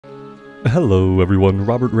Hello everyone,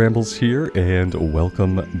 Robert Rambles here, and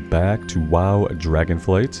welcome back to WoW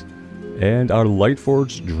Dragonflight and our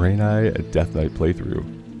Lightforged Draenei Death Knight playthrough.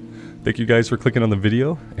 Thank you guys for clicking on the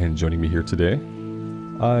video and joining me here today.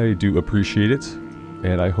 I do appreciate it,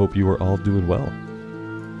 and I hope you are all doing well.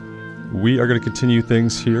 We are going to continue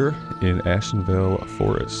things here in Ashenvale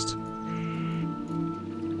Forest.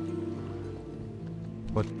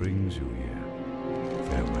 What brings you here?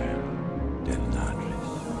 Farewell, Delnadris.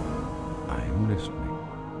 I am listening.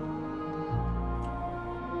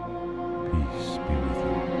 Peace be with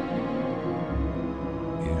you.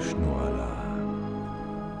 Ishnuala.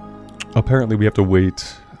 Apparently we have to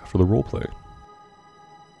wait for the roleplay.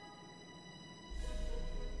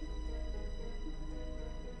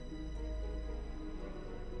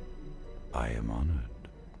 I am honored.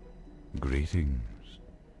 Greetings.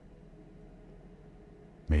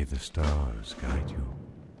 May the stars guide you.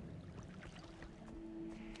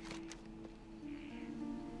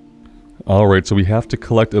 Alright, so we have to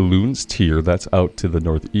collect Elun's Tear, that's out to the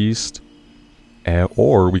northeast.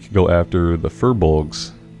 Or we could go after the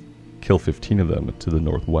Furbolgs, kill 15 of them to the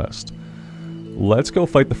northwest. Let's go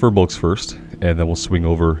fight the Furbolgs first, and then we'll swing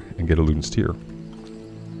over and get Elun's Tear.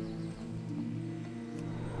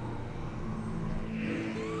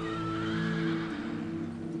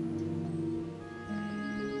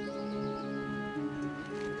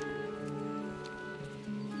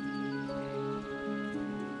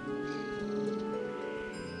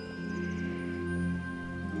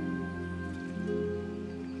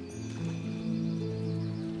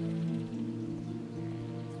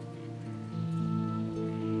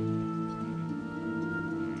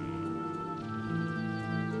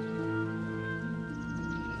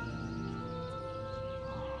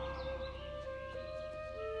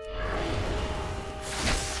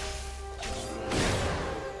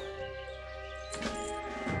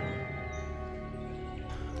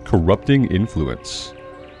 Corrupting Influence.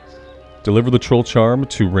 Deliver the Troll Charm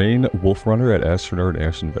to Rain Wolfrunner at Astronard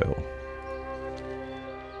Ashenvale.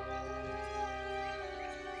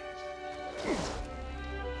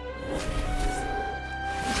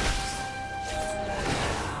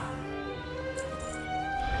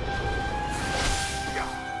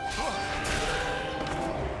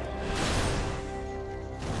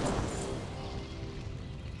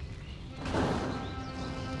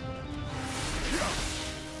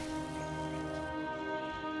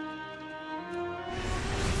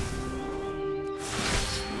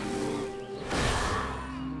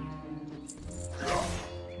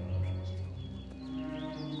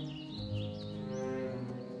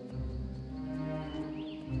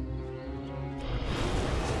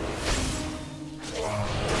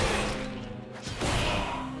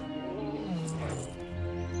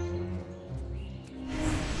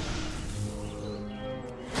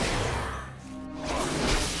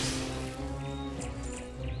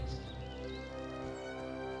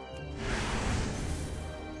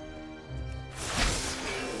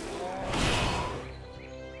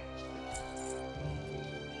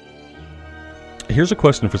 Here's a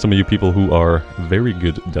question for some of you people who are very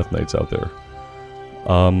good Death Knights out there.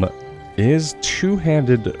 Is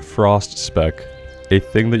two-handed Frost Spec a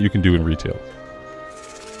thing that you can do in retail?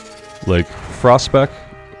 Like, Frost Spec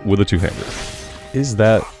with a two-hander. Is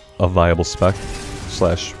that a viable spec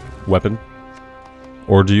slash weapon?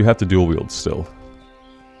 Or do you have to dual wield still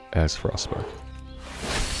as Frost Spec?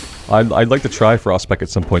 I'd like to try Frost Spec at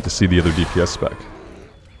some point to see the other DPS spec.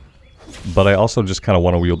 But I also just kind of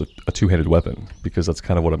want to wield a two-handed weapon, because that's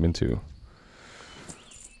kind of what I'm into.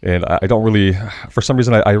 And I don't really, for some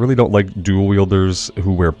reason, I really don't like dual wielders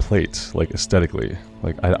who wear plate, like aesthetically.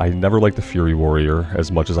 Like, I never liked the Fury Warrior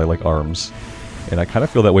as much as I like arms. And I kind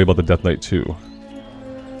of feel that way about the Death Knight too.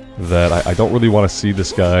 That I don't really want to see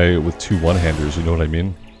this guy with two one-handers, you know what I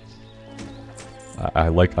mean? I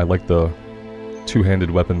like the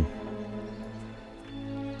two-handed weapon.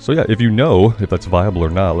 So yeah, if you know if that's viable or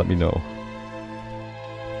not, let me know.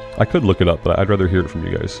 I could look it up, but I'd rather hear it from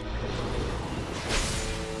you guys.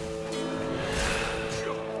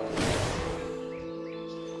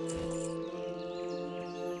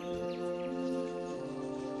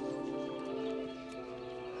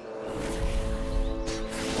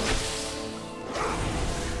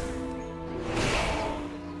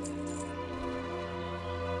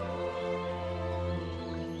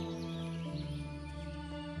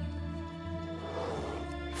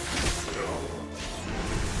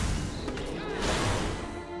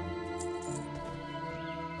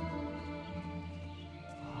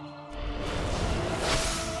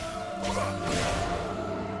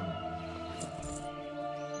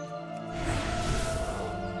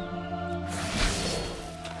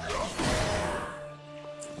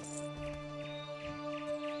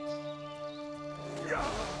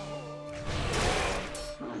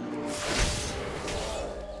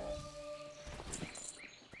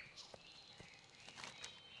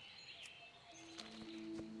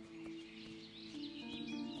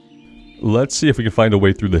 Let's see if we can find a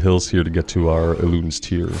way through the hills here to get to our Elun's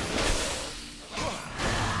tier.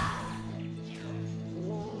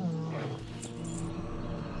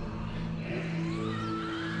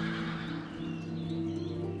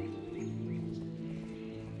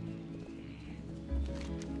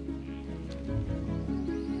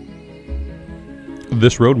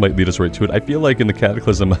 This road might lead us right to it. I feel like in the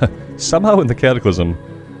Cataclysm, somehow in the Cataclysm,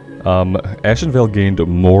 Ashenvale gained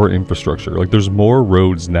more infrastructure. Like, there's more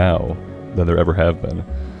roads now than there ever have been.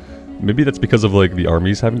 Maybe that's because of, like, the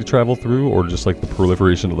armies having to travel through, or just, like, the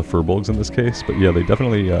proliferation of the furbolgs in this case. But yeah, they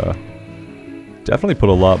definitely put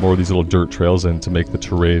a lot more of these little dirt trails in to make the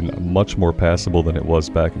terrain much more passable than it was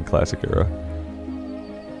back in Classic Era.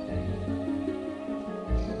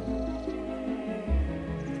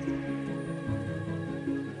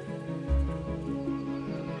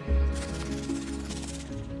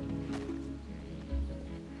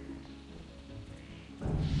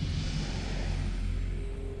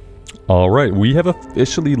 Alright, we have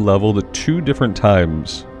officially leveled 2 different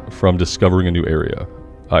times from discovering a new area.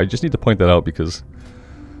 I just need to point that out because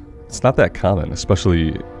it's not that common, especially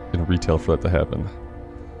in retail, for that to happen.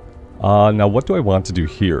 Now what do I want to do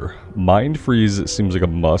here? Mind Freeze seems like a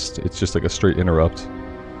must. It's just like a straight interrupt.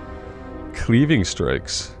 Cleaving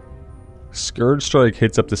Strikes. Scourge Strike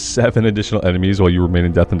hits up to 7 additional enemies while you remain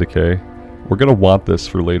in Death and Decay. We're going to want this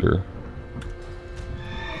for later.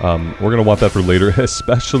 We're going to want that for later,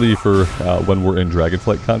 especially for when we're in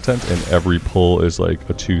Dragonflight content and every pull is like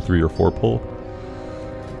a 2, 3, or 4 pull.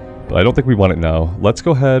 But I don't think we want it now. Let's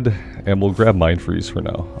go ahead and we'll grab Mind Freeze for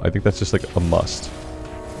now. I think that's just like a must.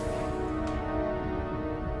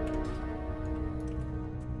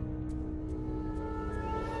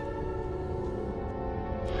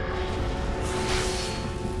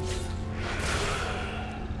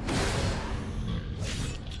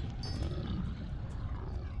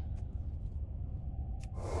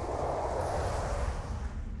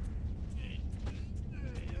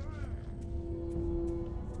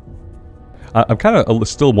 I'm kind of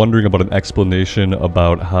still wondering about an explanation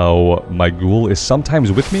about how my ghoul is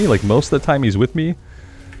sometimes with me, like most of the time he's with me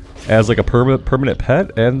as like a permanent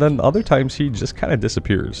pet, and then other times he just kind of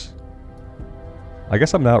disappears. I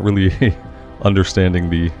guess I'm not really understanding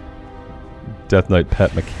the Death Knight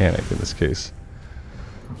pet mechanic in this case.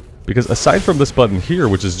 Because aside from this button here,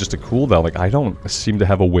 which is just a cooldown, like I don't seem to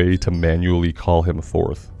have a way to manually call him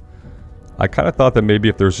forth. I kind of thought that maybe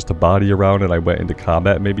if there was just a body around and I went into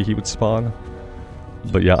combat, maybe he would spawn.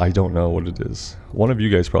 But yeah, I don't know what it is. One of you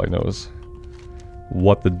guys probably knows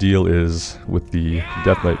what the deal is with the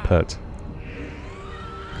Death Knight pet.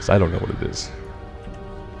 Because I don't know what it is.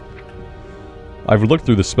 I've looked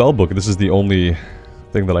through the spell book, and this is the only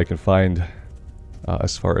thing that I can find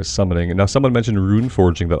as far as summoning. And now someone mentioned rune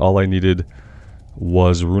forging, that all I needed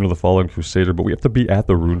was Rune of the Fallen Crusader, but we have to be at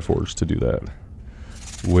the rune forge to do that.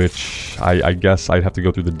 Which, I guess I'd have to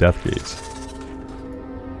go through the Death Gates.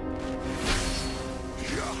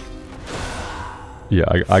 Yeah,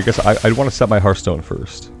 I guess I'd want to set my Hearthstone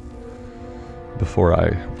first. Before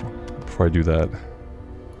I do that.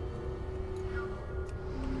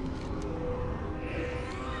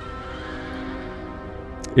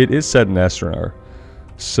 It is set in Astronar.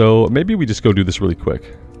 So maybe we just go do this really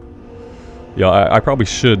quick. Yeah, I probably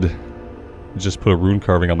should just put a rune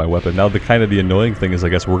carving on my weapon. Now the annoying thing is I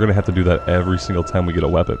guess we're gonna have to do that every single time we get a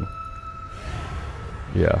weapon.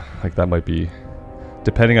 Yeah, like that might be,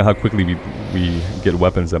 depending on how quickly we get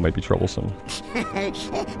weapons, that might be troublesome.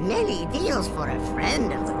 Many deals for a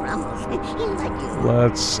friend of the Grumbles.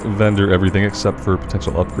 Let's vendor everything except for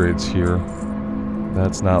potential upgrades here.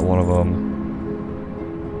 That's not one of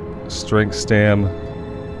them. Strength Stam,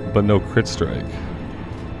 but no crit strike.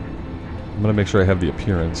 I'm gonna make sure I have the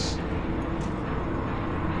appearance.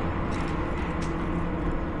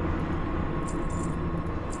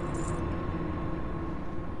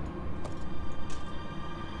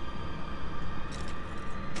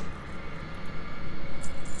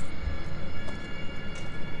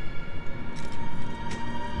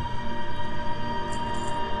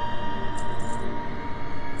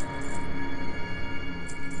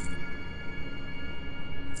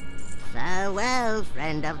 Farewell,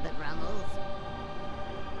 friend of the Grumbles.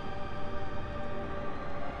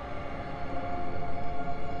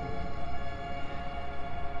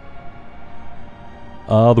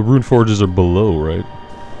 The rune forges are below, right?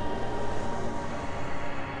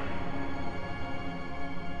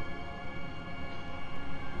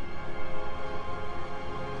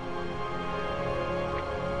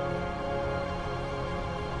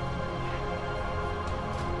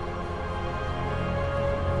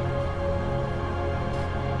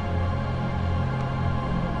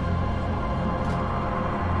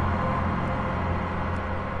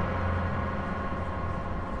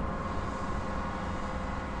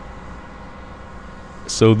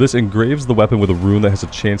 So this engraves the weapon with a rune that has a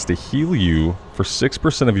chance to heal you for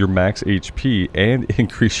 6% of your max HP and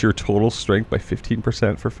increase your total strength by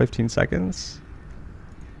 15% for 15 seconds.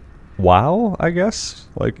 Wow, I guess?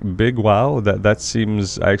 Like, big wow? That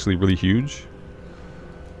seems actually really huge.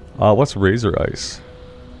 What's Razor Ice?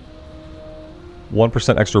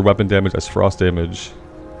 1% extra weapon damage as frost damage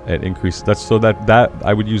and increase. That's so that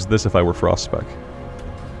I would use this if I were frost spec.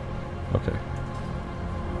 Okay.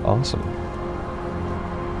 Awesome.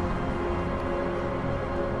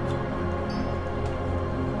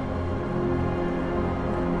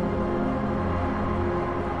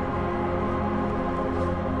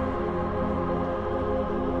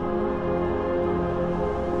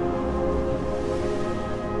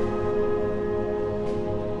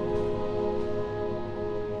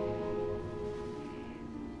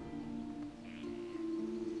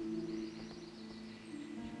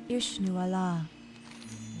 Ishnu Allah.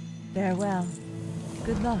 Farewell.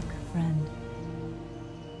 Good luck, friend.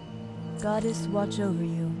 Goddess watch over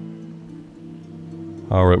you.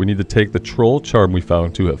 Alright, we need to take the troll charm we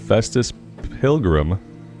found to Hephaestus Pilgrim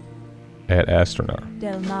at Astronar.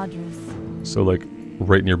 Del Madras. So, like,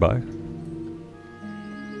 right nearby.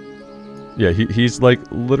 Yeah, he's like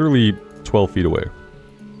literally 12 feet away.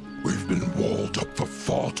 We've been walled up for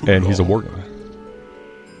far too long. And he's a worgen.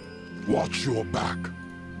 Watch your back.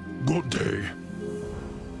 Good day.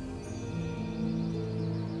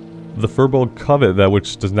 The Furbolg covet that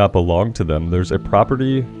which does not belong to them. There's a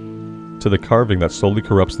property to the carving that slowly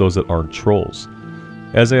corrupts those that aren't trolls.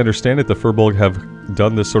 As I understand it, the Furbolg have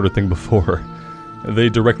done this sort of thing before. They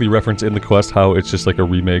directly reference in the quest how it's just like a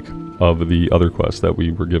remake of the other quest that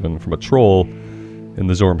we were given from a troll in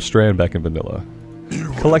the Zoram Strand back in vanilla.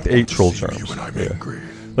 Collect 8 troll charms. Yeah.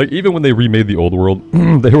 Like, even when they remade the old world,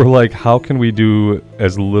 they were like, how can we do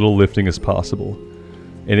as little lifting as possible?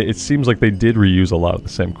 And it seems like they did reuse a lot of the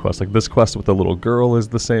same quests. Like, this quest with the little girl is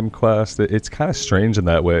the same quest. It's kind of strange in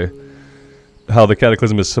that way. How the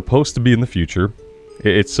Cataclysm is supposed to be in the future.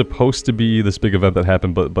 It's supposed to be this big event that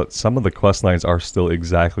happened, but some of the quest lines are still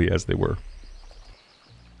exactly as they were.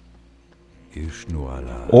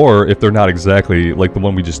 Or, if they're not exactly, like the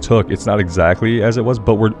one we just took, it's not exactly as it was,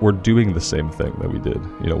 but we're doing the same thing that we did.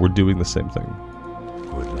 You know, we're doing the same thing.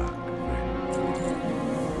 Good luck, friend.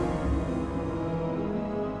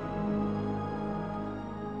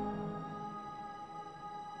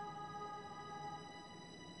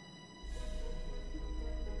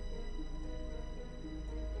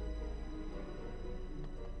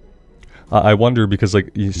 I wonder, because,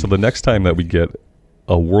 like, so the next time that we get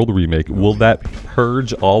a world remake, will that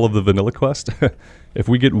purge all of the vanilla quest? If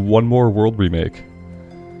we get one more world remake,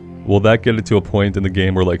 will that get it to a point in the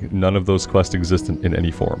game where, like, none of those quests exist in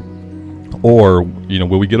any form? Or, you know,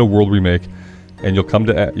 will we get a world remake and you'll come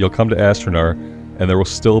to Astronar and there will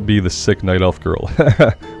still be the sick night elf girl?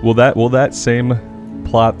 will that same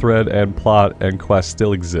plot thread and plot and quest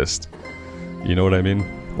still exist? You know what I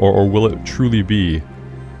mean? Or will it truly be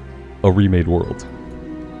a remade world?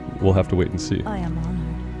 We'll have to wait and see. I am honored.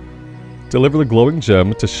 Deliver the glowing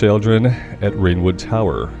gem to Sheldrin at Rainwood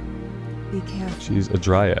Tower. Be careful. She's a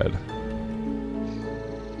dryad.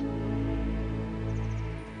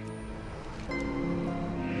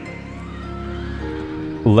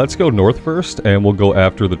 Let's go north first, and we'll go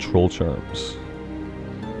after the troll charms.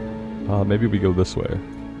 Maybe we go this way,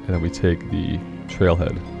 and then we take the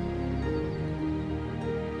trailhead.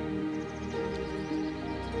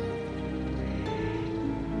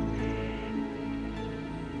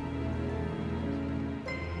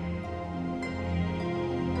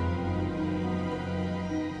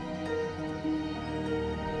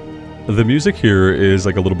 The music here is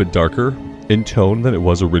like a little bit darker in tone than it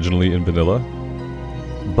was originally in vanilla,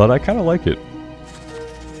 but I kind of like it.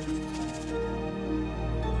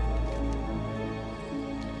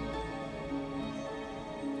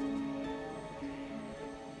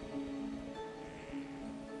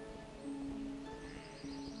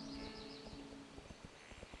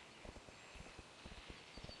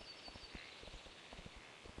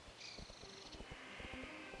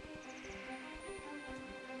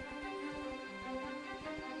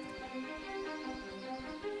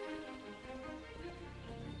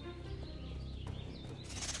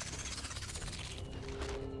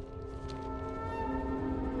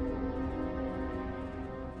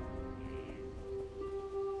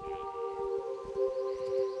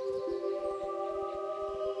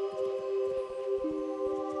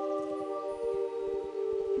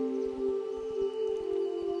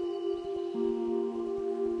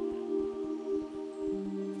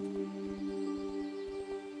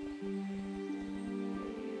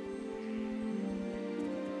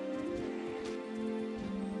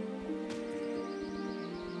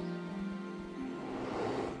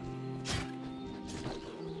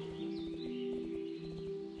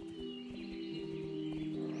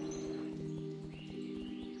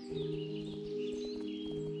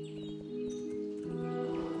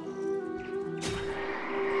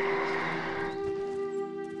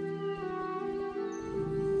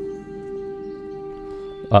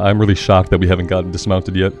 I'm really shocked that we haven't gotten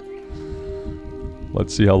dismounted yet.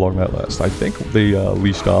 Let's see how long that lasts. I think they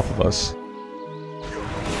leashed off of us.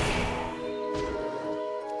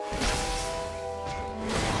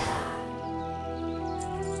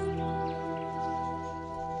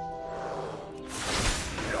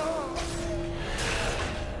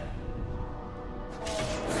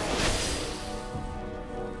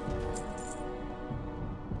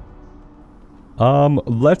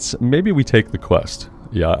 Maybe we take the quest.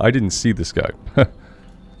 Yeah, I didn't see this guy.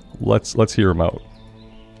 Let's hear him out.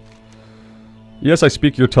 Yes, I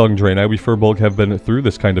speak your tongue, Draenei. We Furbolg have been through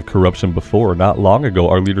this kind of corruption before. Not long ago,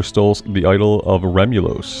 our leader stole the idol of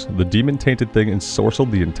Remulos. The demon-tainted thing ensorcelled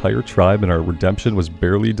the entire tribe, and our redemption was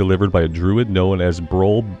barely delivered by a druid known as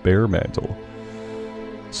Brol Bearmantle.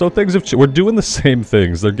 So things have we're doing the same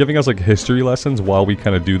things. They're giving us like history lessons while we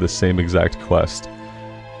kind of do the same exact quest.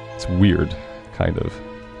 It's weird, kind of.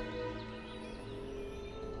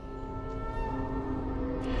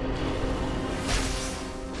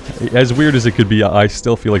 As weird as it could be, I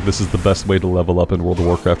still feel like this is the best way to level up in World of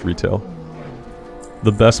Warcraft retail.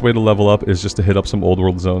 The best way to level up is just to hit up some old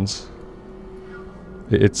world zones.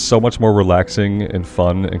 It's so much more relaxing and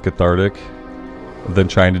fun and cathartic than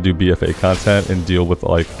trying to do BFA content and deal with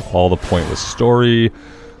like all the pointless story,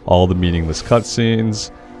 all the meaningless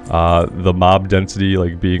cutscenes, the mob density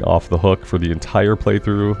like being off the hook for the entire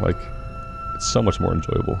playthrough. Like, it's so much more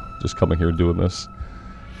enjoyable just coming here and doing this.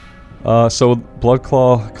 So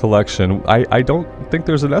Bloodclaw Collection, I don't think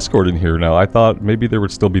there's an escort in here now. I thought maybe there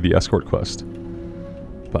would still be the escort quest,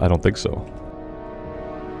 but I don't think so.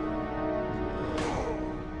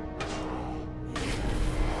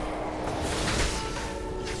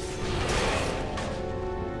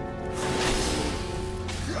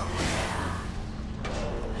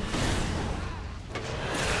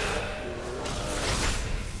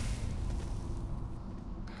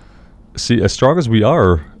 See, as strong as we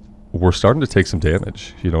are, we're starting to take some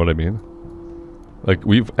damage, you know what I mean? Like,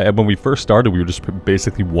 when we first started, we were just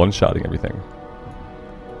basically one-shotting everything.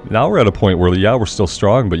 Now we're at a point where, yeah, we're still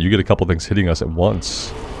strong, but you get a couple things hitting us at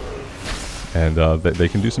once. And they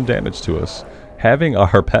can do some damage to us. Having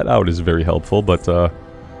our pet out is very helpful, but,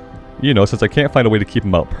 you know, since I can't find a way to keep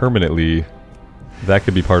him out permanently, that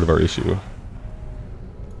could be part of our issue.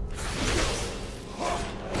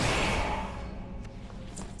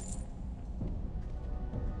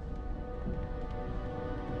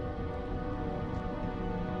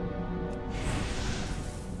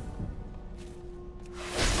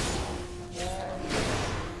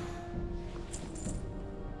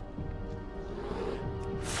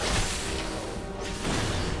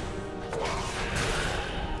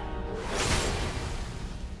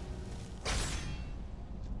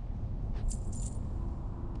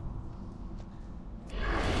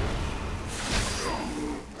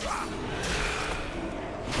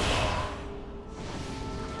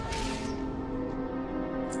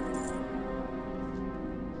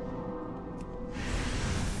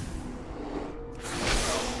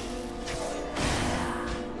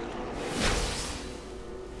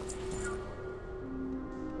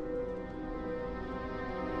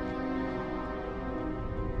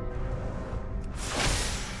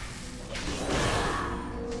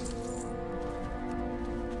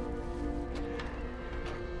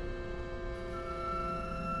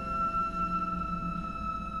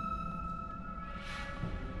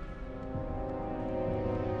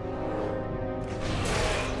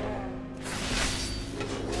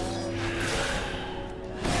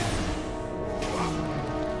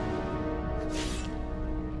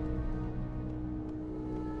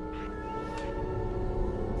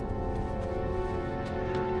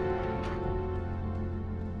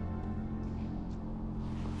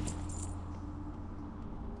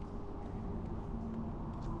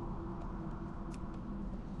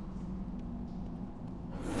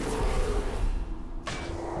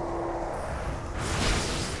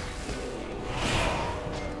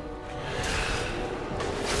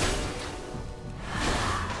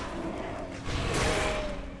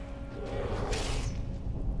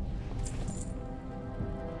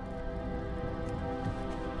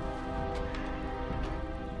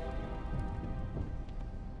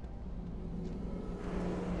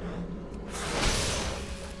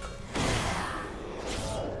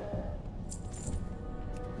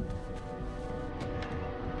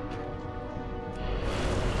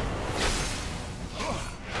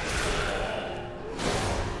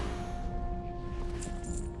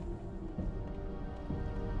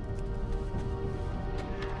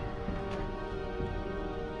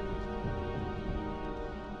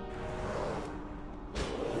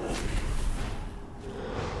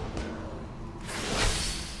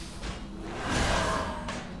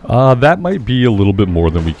 That might be a little bit more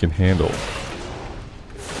than we can handle.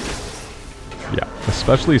 Yeah,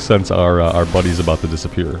 especially since our buddy's about to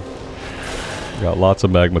disappear. We got lots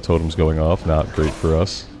of magma totems going off, not great for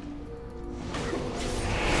us.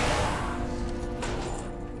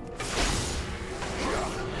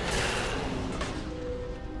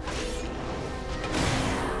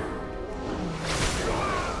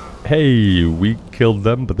 Hey, we killed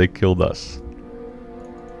them, but they killed us.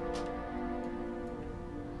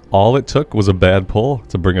 All it took was a bad pull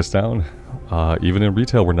to bring us down. Even in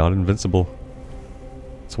retail, we're not invincible.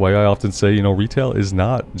 That's why I often say, you know, retail is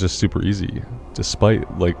not just super easy.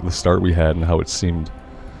 Despite, like, the start we had and how it seemed.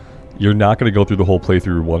 You're not going to go through the whole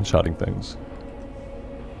playthrough one-shotting things.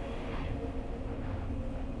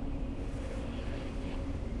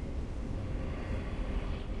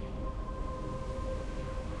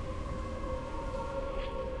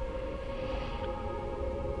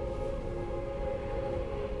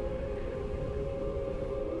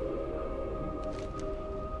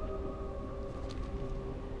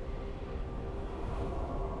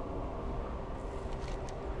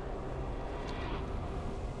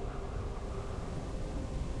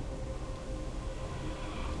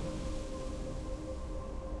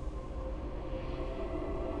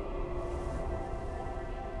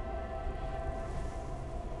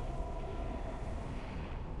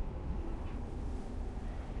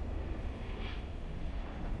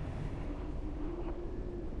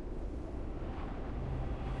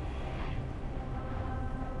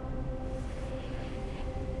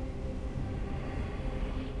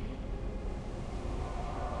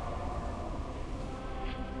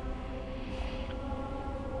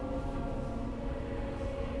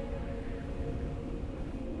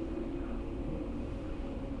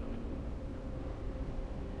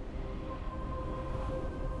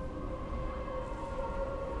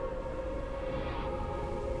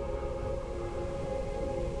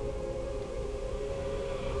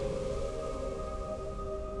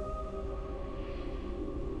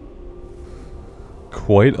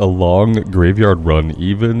 Quite a long graveyard run,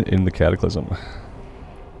 even in the Cataclysm.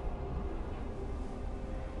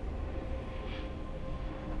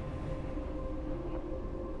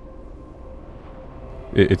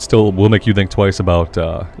 It still will make you think twice about,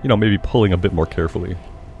 you know, maybe pulling a bit more carefully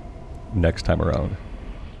next time around.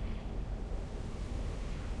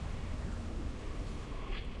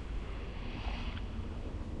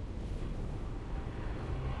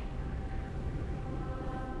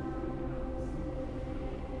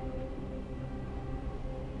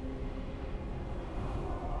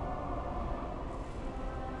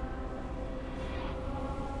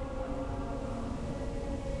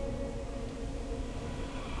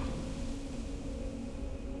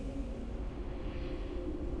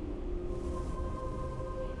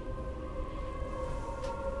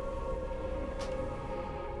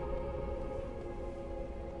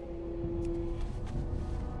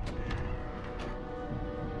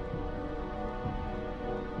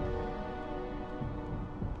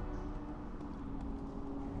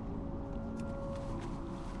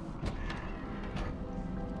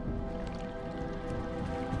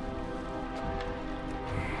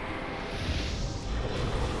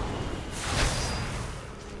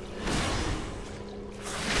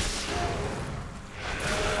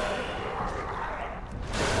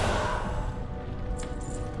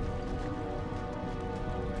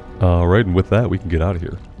 Alright, and with that, we can get out of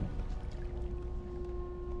here.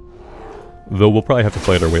 Though we'll probably have to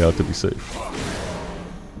fight our way out to be safe.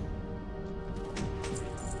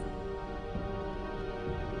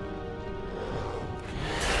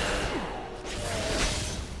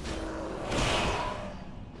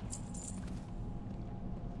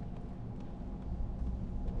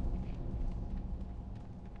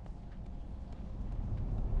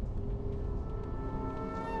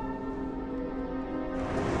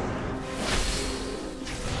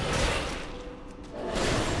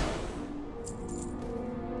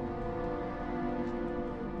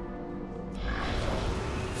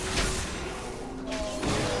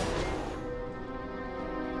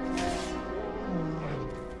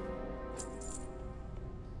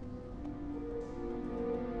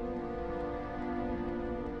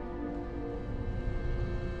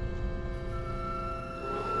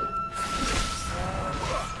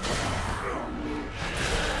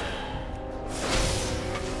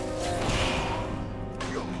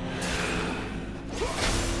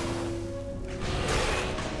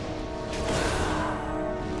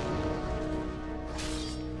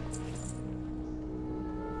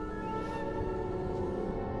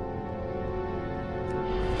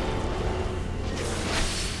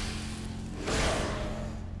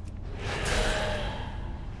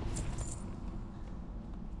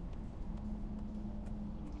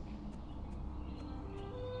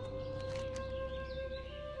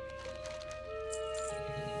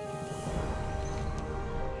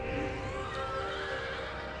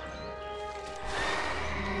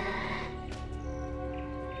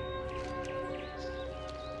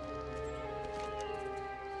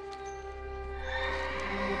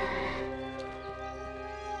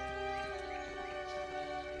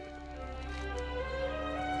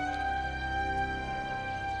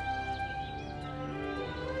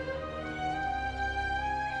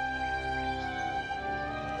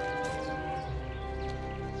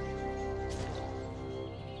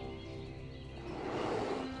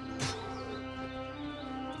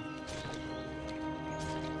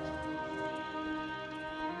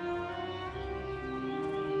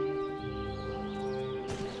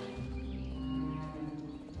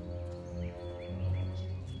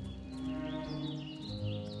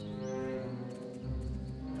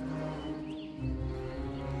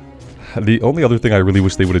 The only other thing I really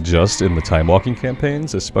wish they would adjust in the time walking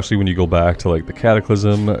campaigns, especially when you go back to like the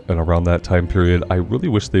Cataclysm and around that time period, I really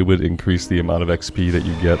wish they would increase the amount of XP that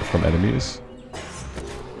you get from enemies.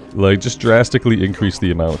 Like, just drastically increase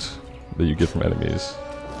the amount that you get from enemies.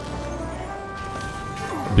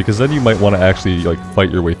 Because then you might want to actually like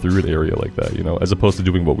fight your way through an area like that, you know, as opposed to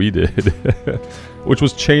doing what we did, which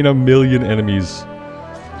was chain 1,000,000 enemies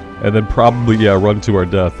and then probably, yeah, run to our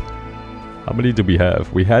death. How many did we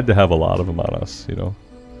have? We had to have a lot of them on us, you know.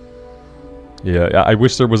 Yeah, I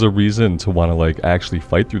wish there was a reason to want to like actually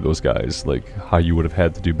fight through those guys, like how you would have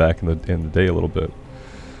had to do back in the day a little bit.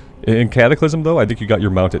 In Cataclysm though, I think you got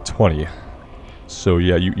your mount at 20. So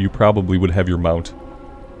yeah, you probably would have your mount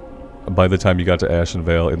by the time you got to Ashen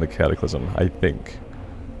Vale in the Cataclysm, I think.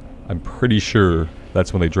 I'm pretty sure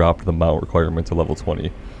that's when they dropped the mount requirement to level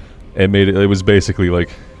 20. And made it was basically like,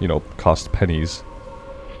 you know, cost pennies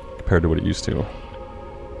compared to what it used to.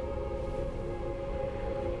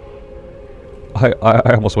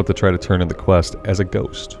 I almost want to try to turn in the quest as a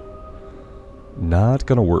ghost. Not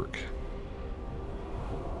gonna work.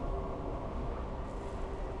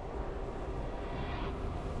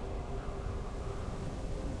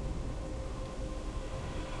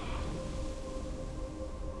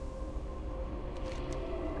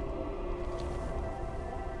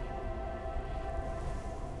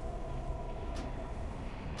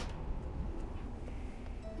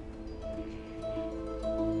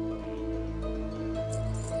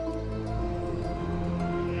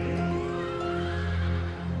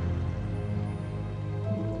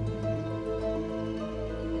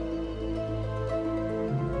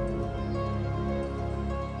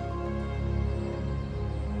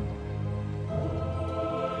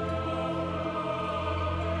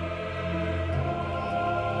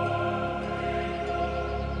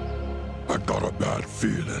 I got a bad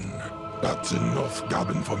feeling. That's enough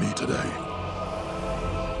gabbing for me today.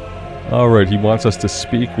 Alright, he wants us to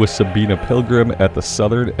speak with Sabina Pilgrim at the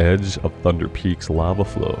southern edge of Thunder Peak's lava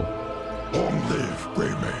flow. Long live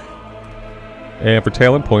Draenei. And for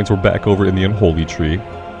talent points, we're back over in the Unholy Tree.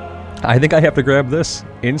 I think I have to grab this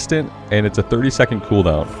instant, and it's a 30-second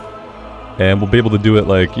cooldown. And we'll be able to do it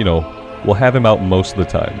like, you know, we'll have him out most of the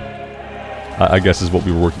time. I guess is what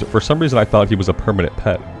we were working to. For some reason, I thought he was a permanent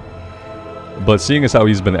pet. But seeing as how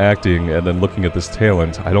he's been acting and then looking at this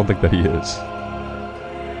talent, I don't think that he is.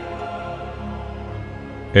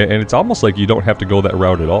 And it's almost like you don't have to go that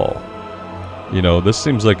route at all. You know, this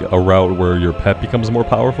seems like a route where your pet becomes more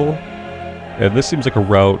powerful. And this seems like a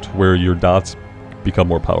route where your dots become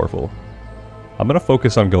more powerful. I'm going to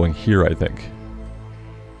focus on going here, I think.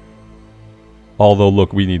 Although,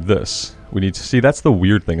 look, we need this. We need to see, that's the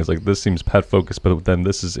weird thing, is like this seems pet focused, but then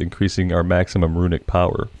this is increasing our maximum runic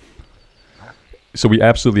power. So we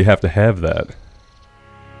absolutely have to have that.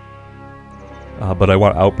 But I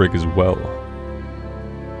want Outbreak as well.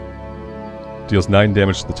 Deals 9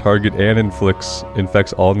 damage to the target and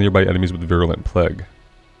infects all nearby enemies with Virulent Plague.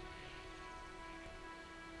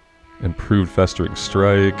 Improved Festering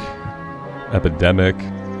Strike. Epidemic.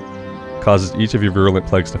 Causes each of your Virulent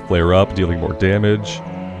Plagues to flare up, dealing more damage.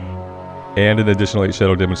 And an additional 8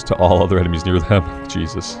 shadow damage to all other enemies near them.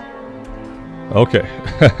 Jesus. Okay,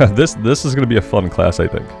 this is going to be a fun class, I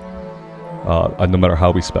think. No matter how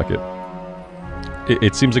we spec it.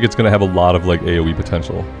 It seems like it's going to have a lot of like AoE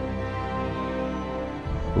potential.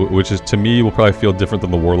 Which is, to me, will probably feel different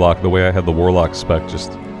than the Warlock. The way I had the Warlock spec,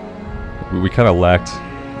 just... We kind of lacked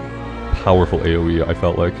powerful AoE, I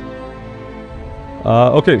felt like.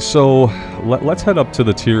 Okay, so let's head up to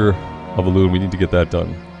the Tier of Elune. We need to get that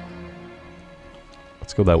done.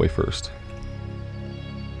 Let's go that way first.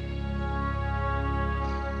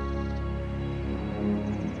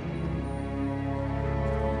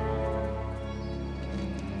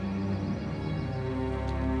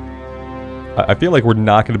 I feel like we're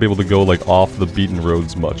not going to be able to go like off the beaten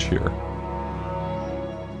roads much here.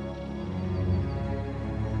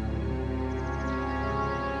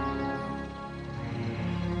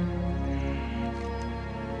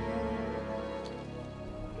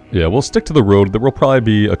 Yeah, we'll stick to the road. There will probably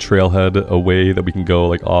be a trailhead, a way that we can go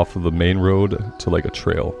like off of the main road to like a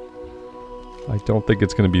trail. I don't think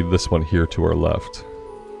it's going to be this one here to our left.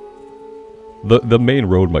 The main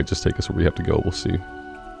road might just take us where we have to go. We'll see.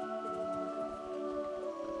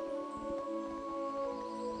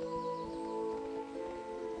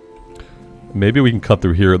 Maybe we can cut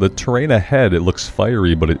through here. The terrain ahead, it looks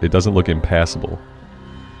fiery, but it doesn't look impassable.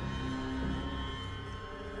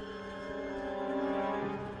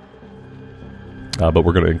 But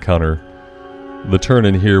we're going to encounter the turn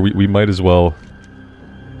in here. We might as well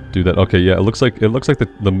do that. Okay, yeah, it looks like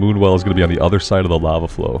the moon well is going to be on the other side of the lava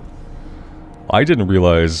flow. I didn't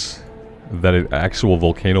realize that an actual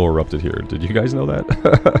volcano erupted here. Did you guys know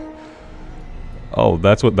that? Oh,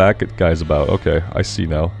 that's what that guy's about. Okay, I see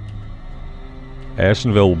now.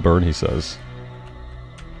 Ashenvale will burn, he says.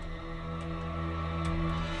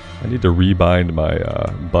 I need to rebind my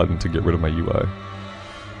button to get rid of my UI.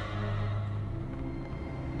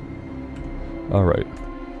 Alright.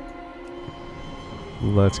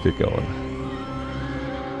 Let's get going.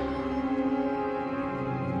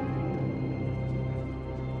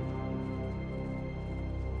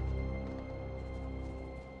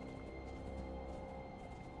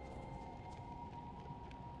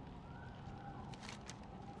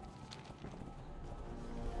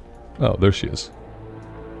 Oh, there she is.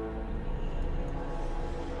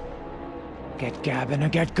 Get gabbing or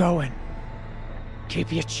get going.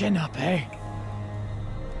 Keep your chin up, eh?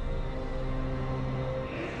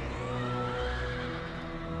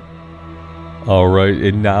 Alright,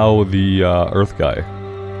 and now the Earth guy.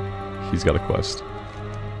 He's got a quest.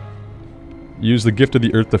 Use the gift of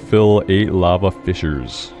the Earth to fill 8 lava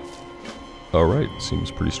fissures. Alright, seems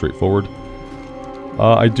pretty straightforward.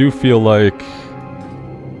 I do feel like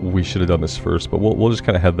we should have done this first, but we'll just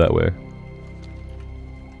kind of head that way.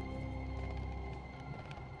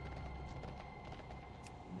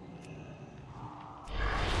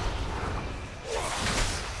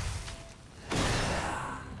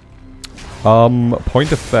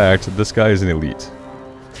 Point of fact, this guy is an elite.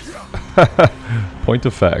 Point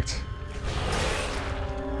of fact.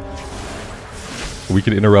 We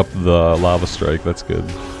can interrupt the lava strike, that's good.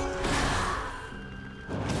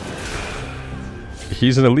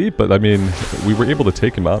 He's an elite, but I mean, we were able to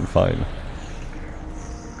take him out and fine.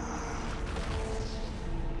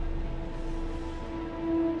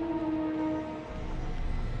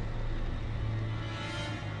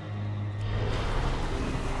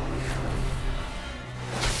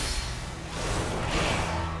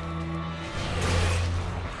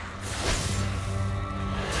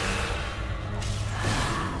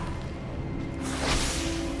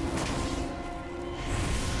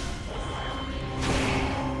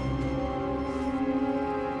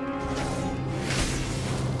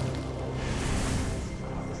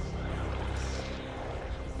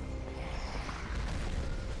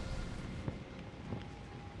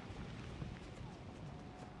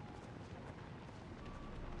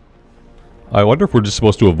 I wonder if we're just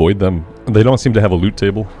supposed to avoid them. They don't seem to have a loot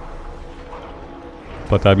table.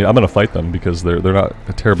 But I mean, I'm gonna fight them because they're not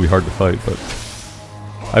terribly hard to fight, but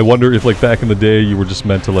I wonder if like back in the day you were just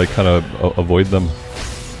meant to like kind of avoid them.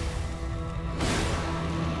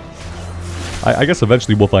 I guess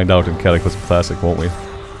eventually we'll find out in Cataclysm Classic, won't we?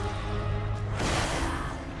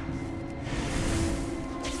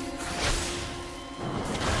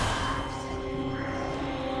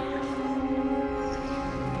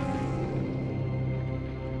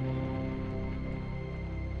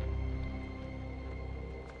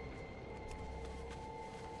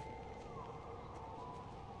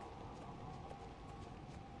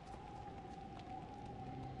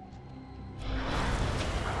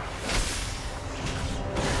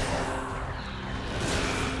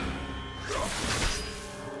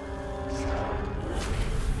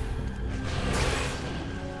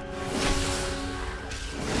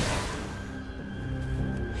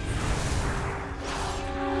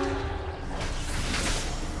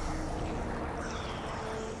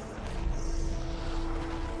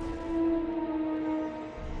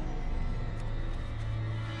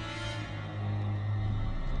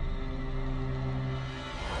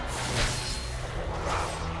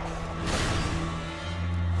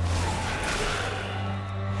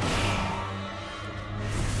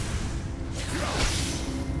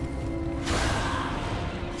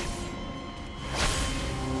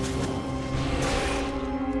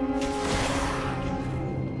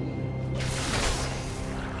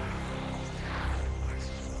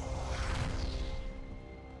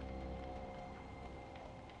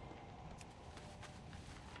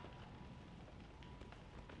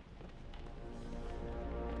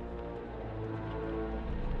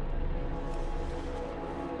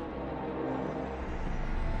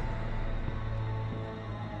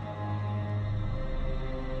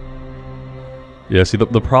 Yeah, see,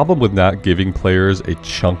 the problem with not giving players a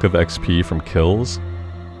chunk of XP from kills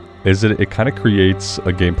is that it kind of creates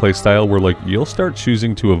a gameplay style where, like, you'll start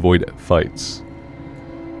choosing to avoid fights.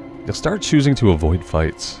 You'll start choosing to avoid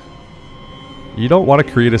fights. You don't want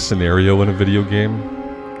to create a scenario in a video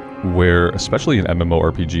game where, especially an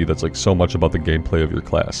MMORPG that's, like, so much about the gameplay of your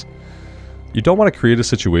class. You don't want to create a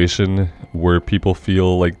situation where people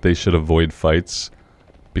feel like they should avoid fights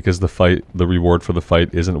because the reward for the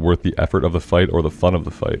fight isn't worth the effort of the fight or the fun of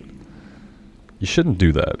the fight. You shouldn't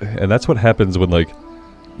do that. And that's what happens when, like,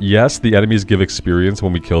 yes, the enemies give experience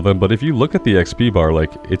when we kill them, but if you look at the XP bar,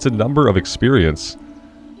 like, it's a number of experience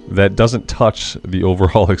that doesn't touch the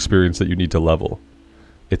overall experience that you need to level.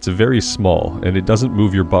 It's very small, and it doesn't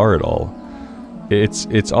move your bar at all.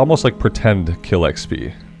 It's almost like pretend kill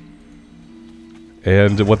XP.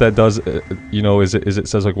 And what that does, you know, is it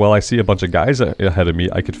says, like, well, I see a bunch of guys ahead of me,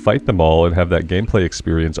 I could fight them all and have that gameplay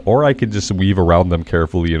experience, or I could just weave around them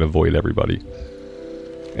carefully and avoid everybody.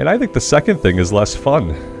 And I think the second thing is less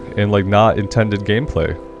fun, and, like, not intended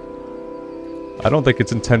gameplay. I don't think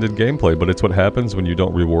it's intended gameplay, but it's what happens when you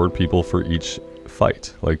don't reward people for each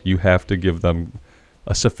fight. Like, you have to give them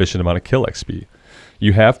a sufficient amount of kill XP.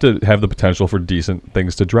 You have to have the potential for decent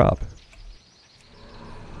things to drop.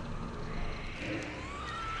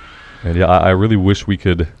 And yeah, I really wish we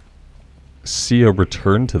could see a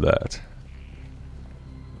return to that.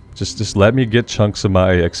 Just let me get chunks of my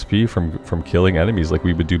XP from killing enemies like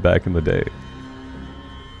we would do back in the day.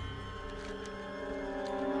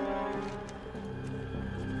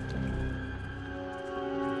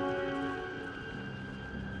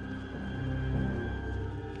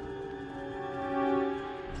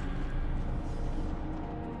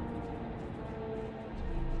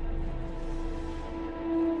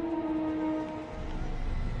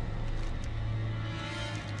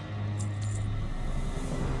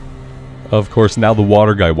 Of course, now the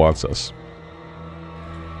water guy wants us.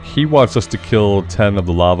 He wants us to kill 10 of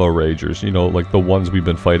the lava ragers, you know, like the ones we've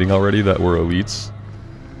been fighting already that were elites.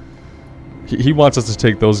 He wants us to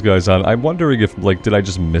take those guys on. I'm wondering if, like, did I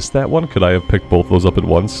just miss that one? Could I have picked both those up at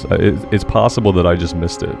once? It's possible that I just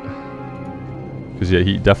missed it. Because, yeah,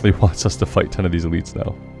 he definitely wants us to fight 10 of these elites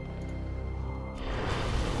now.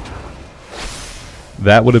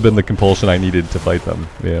 That would have been the compulsion I needed to fight them,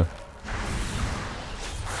 yeah.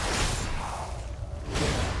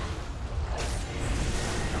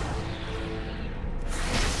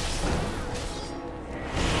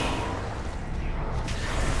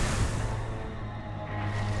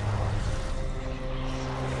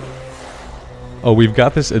 Oh, we've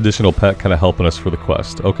got this additional pet kind of helping us for the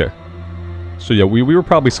quest. Okay. So yeah, we were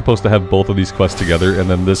probably supposed to have both of these quests together, and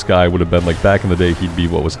then this guy would have been, like, back in the day, he'd be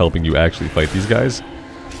what was helping you actually fight these guys.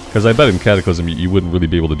 Because I bet in Cataclysm you wouldn't really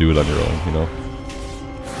be able to do it on your own, you know?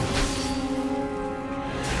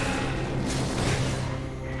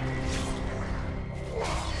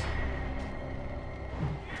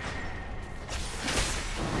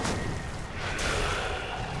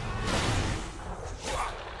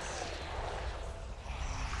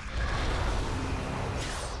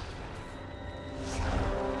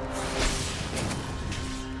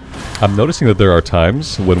 I'm noticing that there are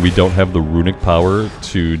times when we don't have the runic power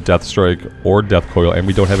to Death Strike or Death Coil, and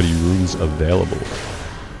we don't have any runes available.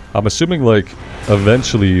 I'm assuming, like,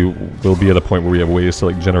 eventually we'll be at a point where we have ways to,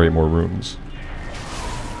 like, generate more runes.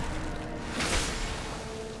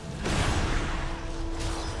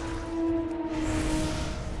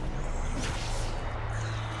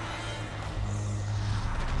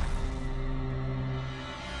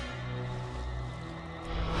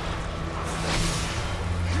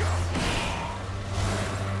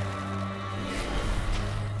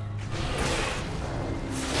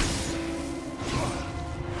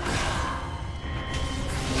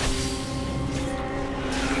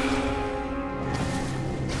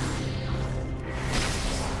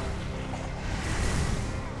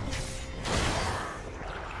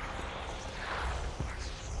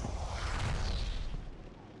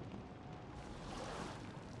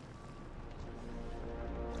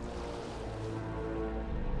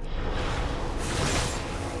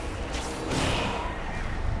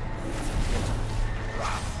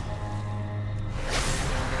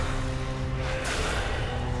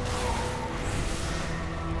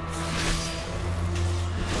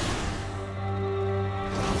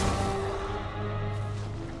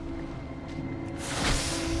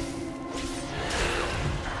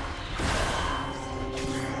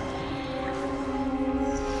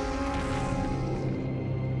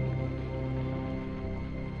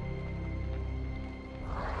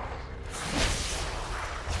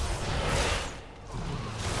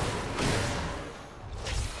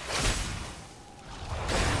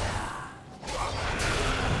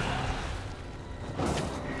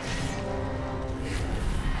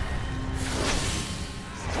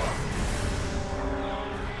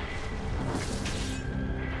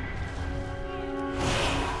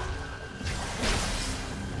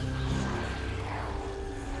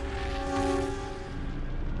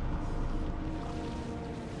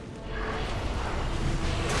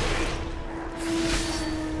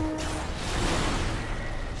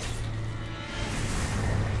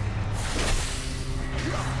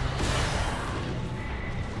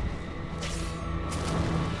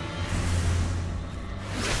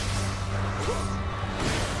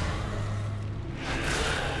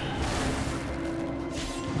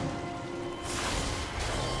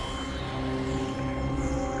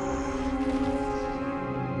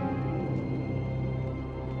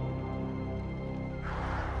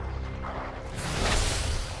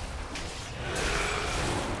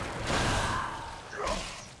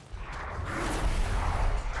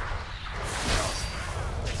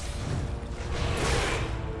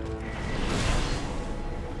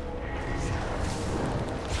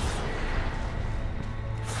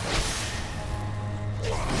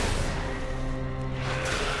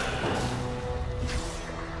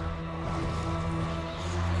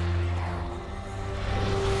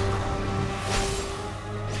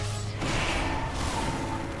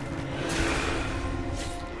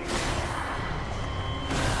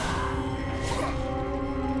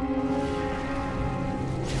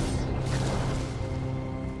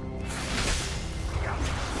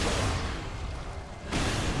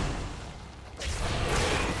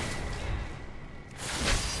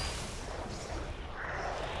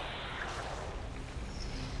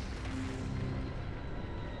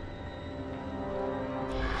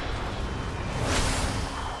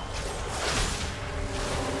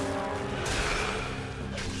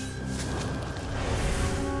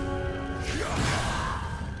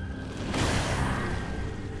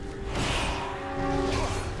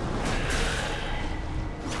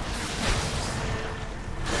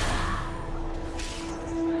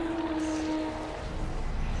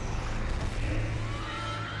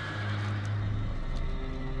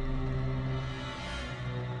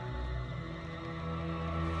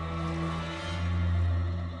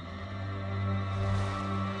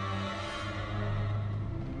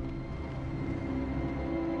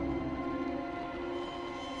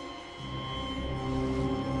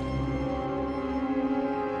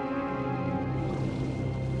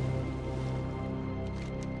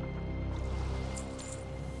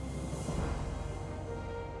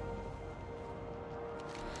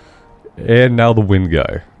 And now the wind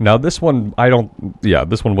guy. Now this one,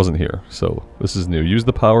 this one wasn't here, so this is new. Use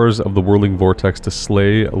the powers of the whirling vortex to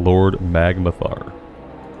slay Lord Magmathar.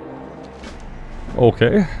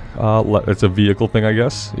 Okay, it's a vehicle thing, I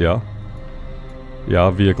guess. Yeah,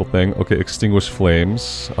 vehicle thing. Okay, extinguish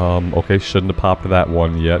flames. Okay, shouldn't have popped that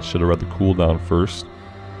one yet. Should have read the cooldown first.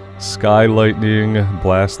 Sky lightning,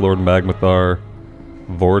 blast Lord Magmathar.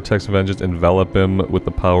 Vortex vengeance, envelop him with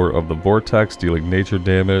the power of the vortex, dealing nature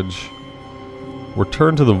damage.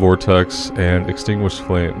 Return to the vortex and extinguish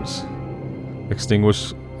flames.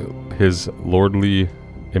 Extinguish his lordly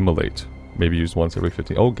immolate. Maybe used once every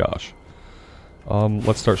 15. Oh gosh.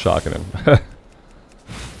 Let's start shocking him.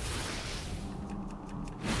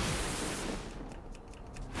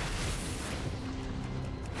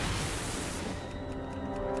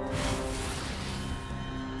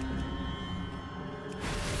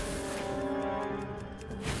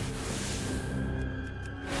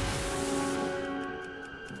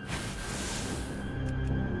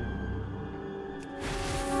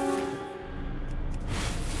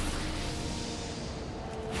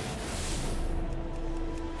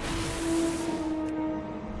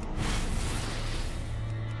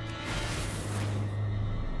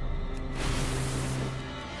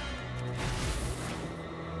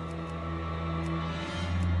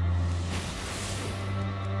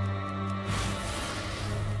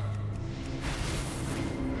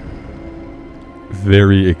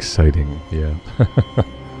 Very exciting, yeah.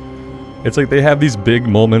 It's like they have these big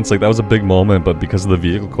moments, like that was a big moment, but because the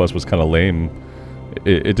vehicle quest was kind of lame,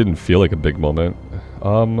 it didn't feel like a big moment.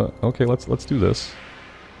 Okay, let's do this.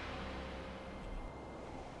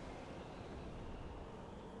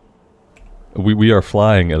 We are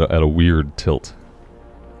flying at a weird tilt.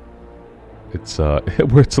 It's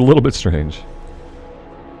it's a little bit strange.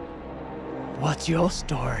 What's your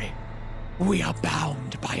story? We are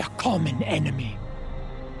bound by a common enemy.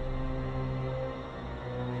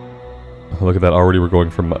 Look at that, already we're going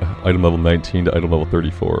from item level 19 to item level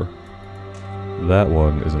 34. That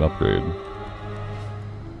one is an upgrade.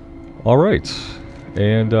 Alright,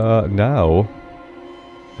 and now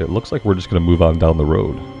it looks like we're just going to move on down the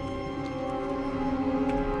road.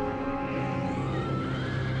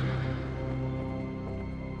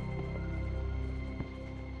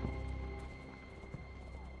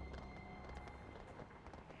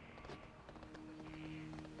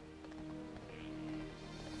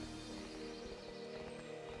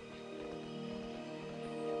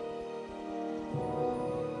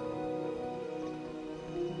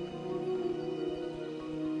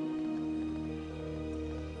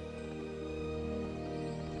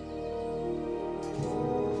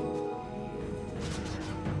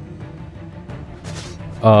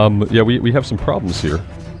 Yeah, we have some problems here.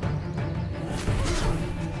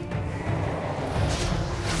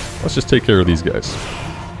 Let's just take care of these guys.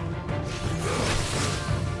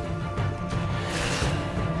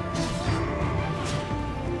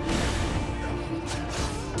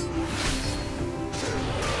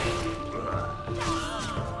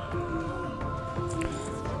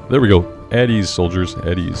 There we go. At ease, soldiers.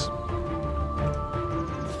 At ease.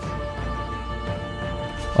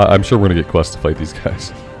 I'm sure we're gonna get quests to fight these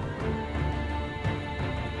guys.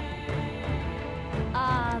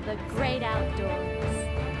 Ah, the great outdoors.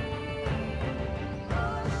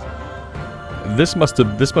 This must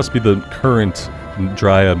be the current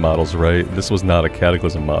Dryad models, right? This was not a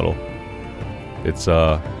Cataclysm model. It's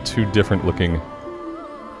too different looking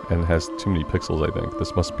and has too many pixels, I think.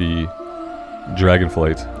 This must be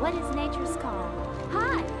Dragonflight. What is nature's call?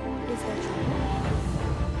 Hi! Is there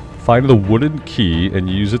trouble? Find the wooden key and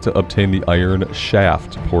use it to obtain the iron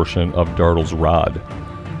shaft portion of Dartle's rod.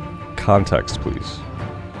 Context, please.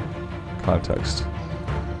 Context.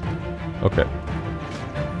 Okay.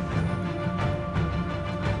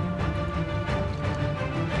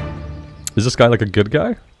 Is this guy like a good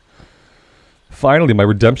guy? Finally, my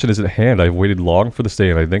redemption is at hand. I've waited long for this day,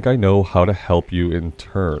 and I think I know how to help you in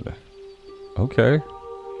turn. Okay.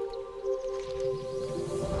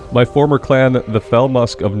 My former clan, the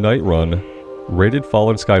Felmusk of Nightrun, raided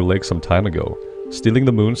Fallen Sky Lake some time ago, stealing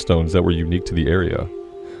the moonstones that were unique to the area.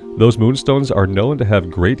 Those moonstones are known to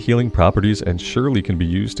have great healing properties and surely can be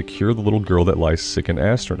used to cure the little girl that lies sick in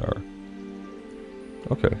Astronar.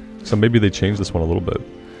 Okay, so maybe they changed this one a little bit.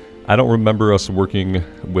 I don't remember us working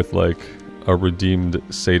with, like, a redeemed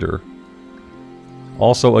satyr.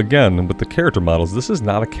 Also, again, with the character models, this is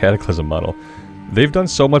not a Cataclysm model. They've done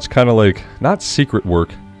so much kind of like, not secret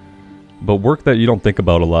work, but work that you don't think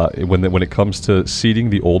about a lot when it comes to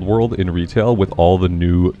seeding the old world in retail with all the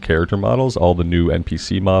new character models, all the new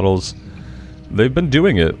NPC models. They've been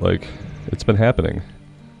doing it, like, it's been happening.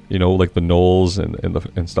 You know, like the gnolls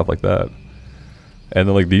and stuff like that. And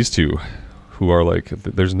then like these two, who are like,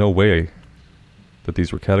 there's no way that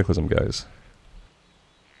these were Cataclysm guys.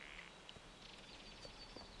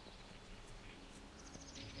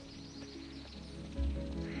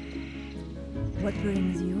 What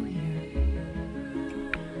brings you here?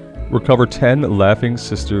 Recover 10 Laughing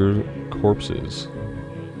Sister corpses.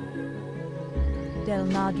 Del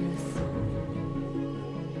Madris.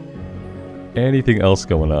 Anything else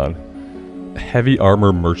going on? Heavy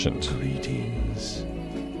armor merchant. Greetings.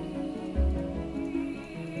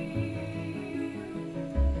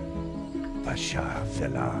 Bashar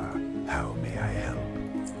Felar, how may I help?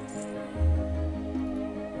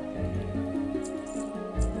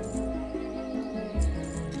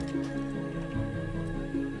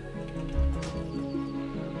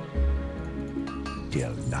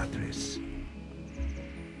 Del Nadris.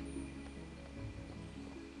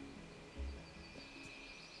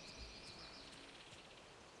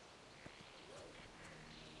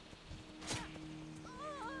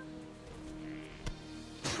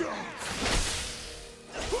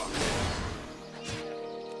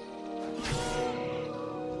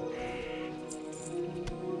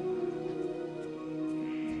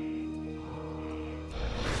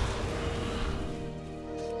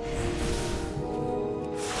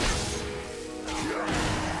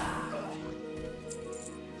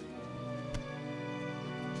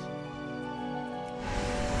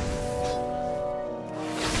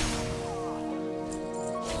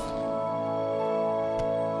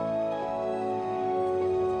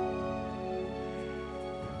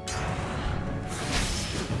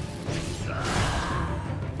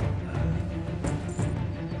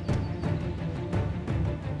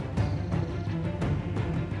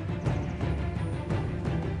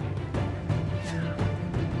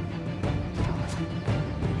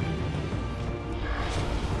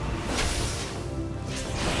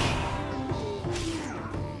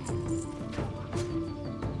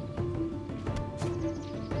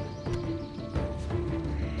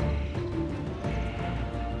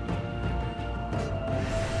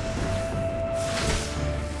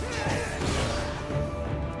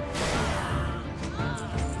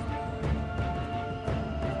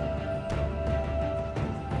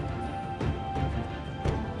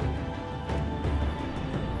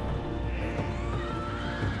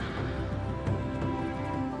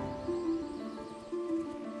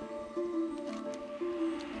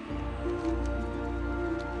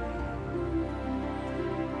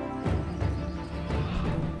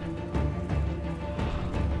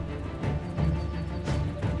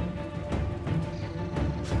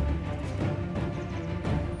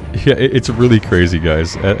 Yeah, it's really crazy,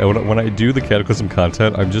 guys. When I do the Cataclysm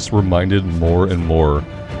content, I'm just reminded more and more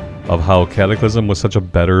of how Cataclysm was such a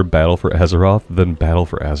better Battle for Azeroth than Battle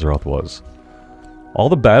for Azeroth was. All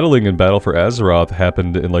the battling in Battle for Azeroth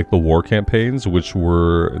happened in like the war campaigns, which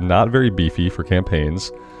were not very beefy for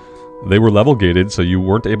campaigns. They were level gated, so you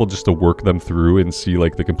weren't able just to work them through and see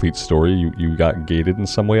like the complete story. You got gated in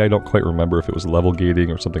some way. I don't quite remember if it was level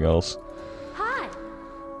gating or something else.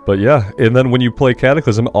 But yeah, and then when you play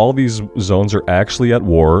Cataclysm, all these zones are actually at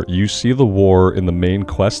war. You see the war in the main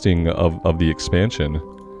questing of the expansion.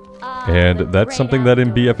 And that's something that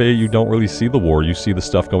in BFA you don't really see the war. You see the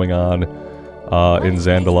stuff going on in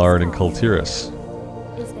Zandalar and in Kultiris.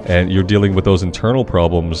 And you're dealing with those internal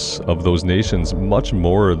problems of those nations much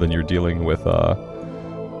more than you're dealing with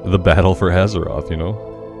the battle for Azeroth, you know?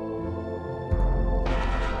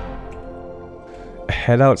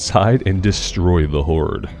 Head outside and destroy the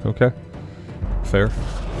Horde. Okay. Fair.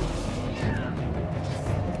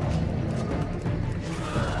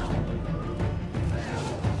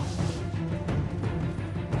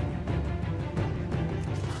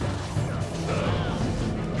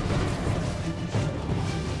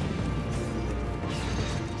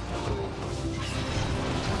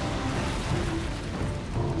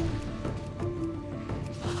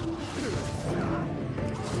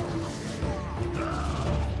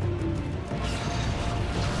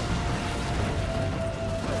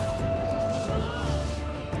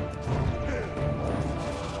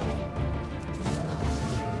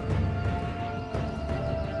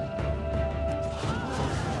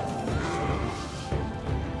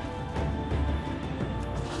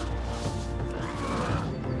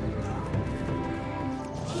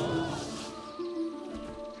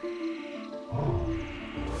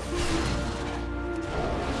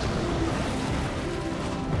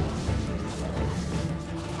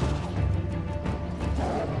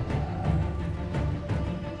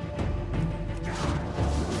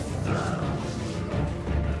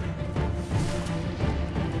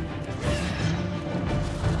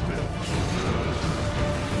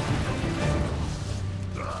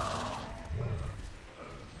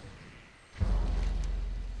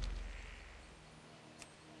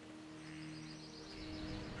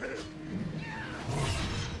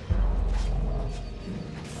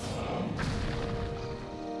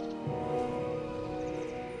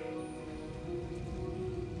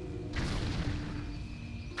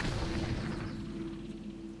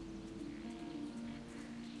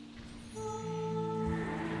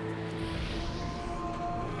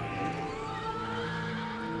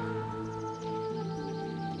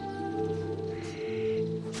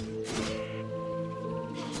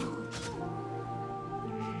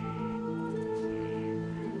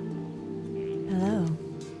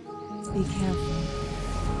 Be careful.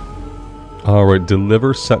 Alright,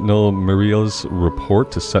 deliver Sentinel Maria's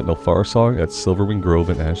report to Sentinel Farsong at Silverwing Grove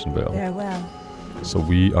in Ashenvale. Farewell. So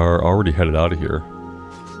we are already headed out of here.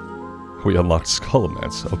 We unlocked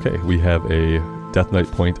Skullomance. Okay, we have a Death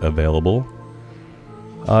Knight point available.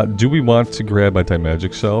 Do we want to grab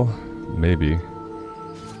Anti-Magic Cell? Maybe.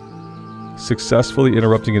 Successfully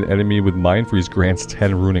interrupting an enemy with Mind Freeze grants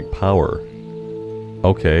 10 runic power.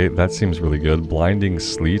 Okay, that seems really good. Blinding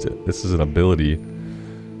Sleet. This is an ability.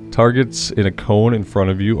 Targets in a cone in front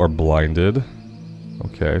of you are blinded.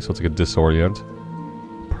 Okay, so it's like a disorient.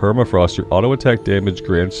 Permafrost. Your auto attack damage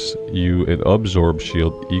grants you an absorb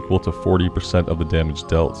shield equal to 40% of the damage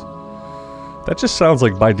dealt. That just sounds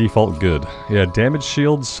like by default good. Yeah, damage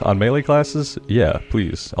shields on melee classes? Yeah,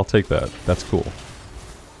 please. I'll take that. That's cool.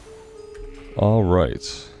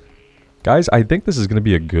 Alright. Guys, I think this is going to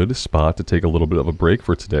be a good spot to take a little bit of a break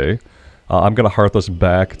for today. I'm going to hearth us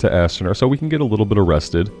back to Astenar so we can get a little bit of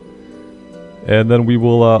rested. And then we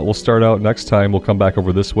will we'll start out next time. We'll come back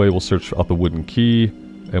over this way. We'll search out the wooden key.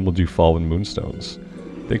 And we'll do Fallen Moonstones.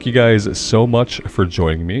 Thank you guys so much for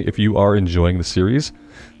joining me. If you are enjoying the series,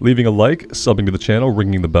 leaving a like, subbing to the channel,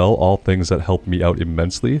 ringing the bell, all things that help me out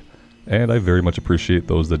immensely. And I very much appreciate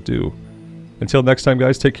those that do. Until next time,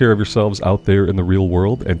 guys, take care of yourselves out there in the real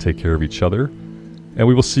world and take care of each other. And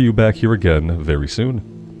we will see you back here again very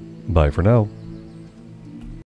soon. Bye for now.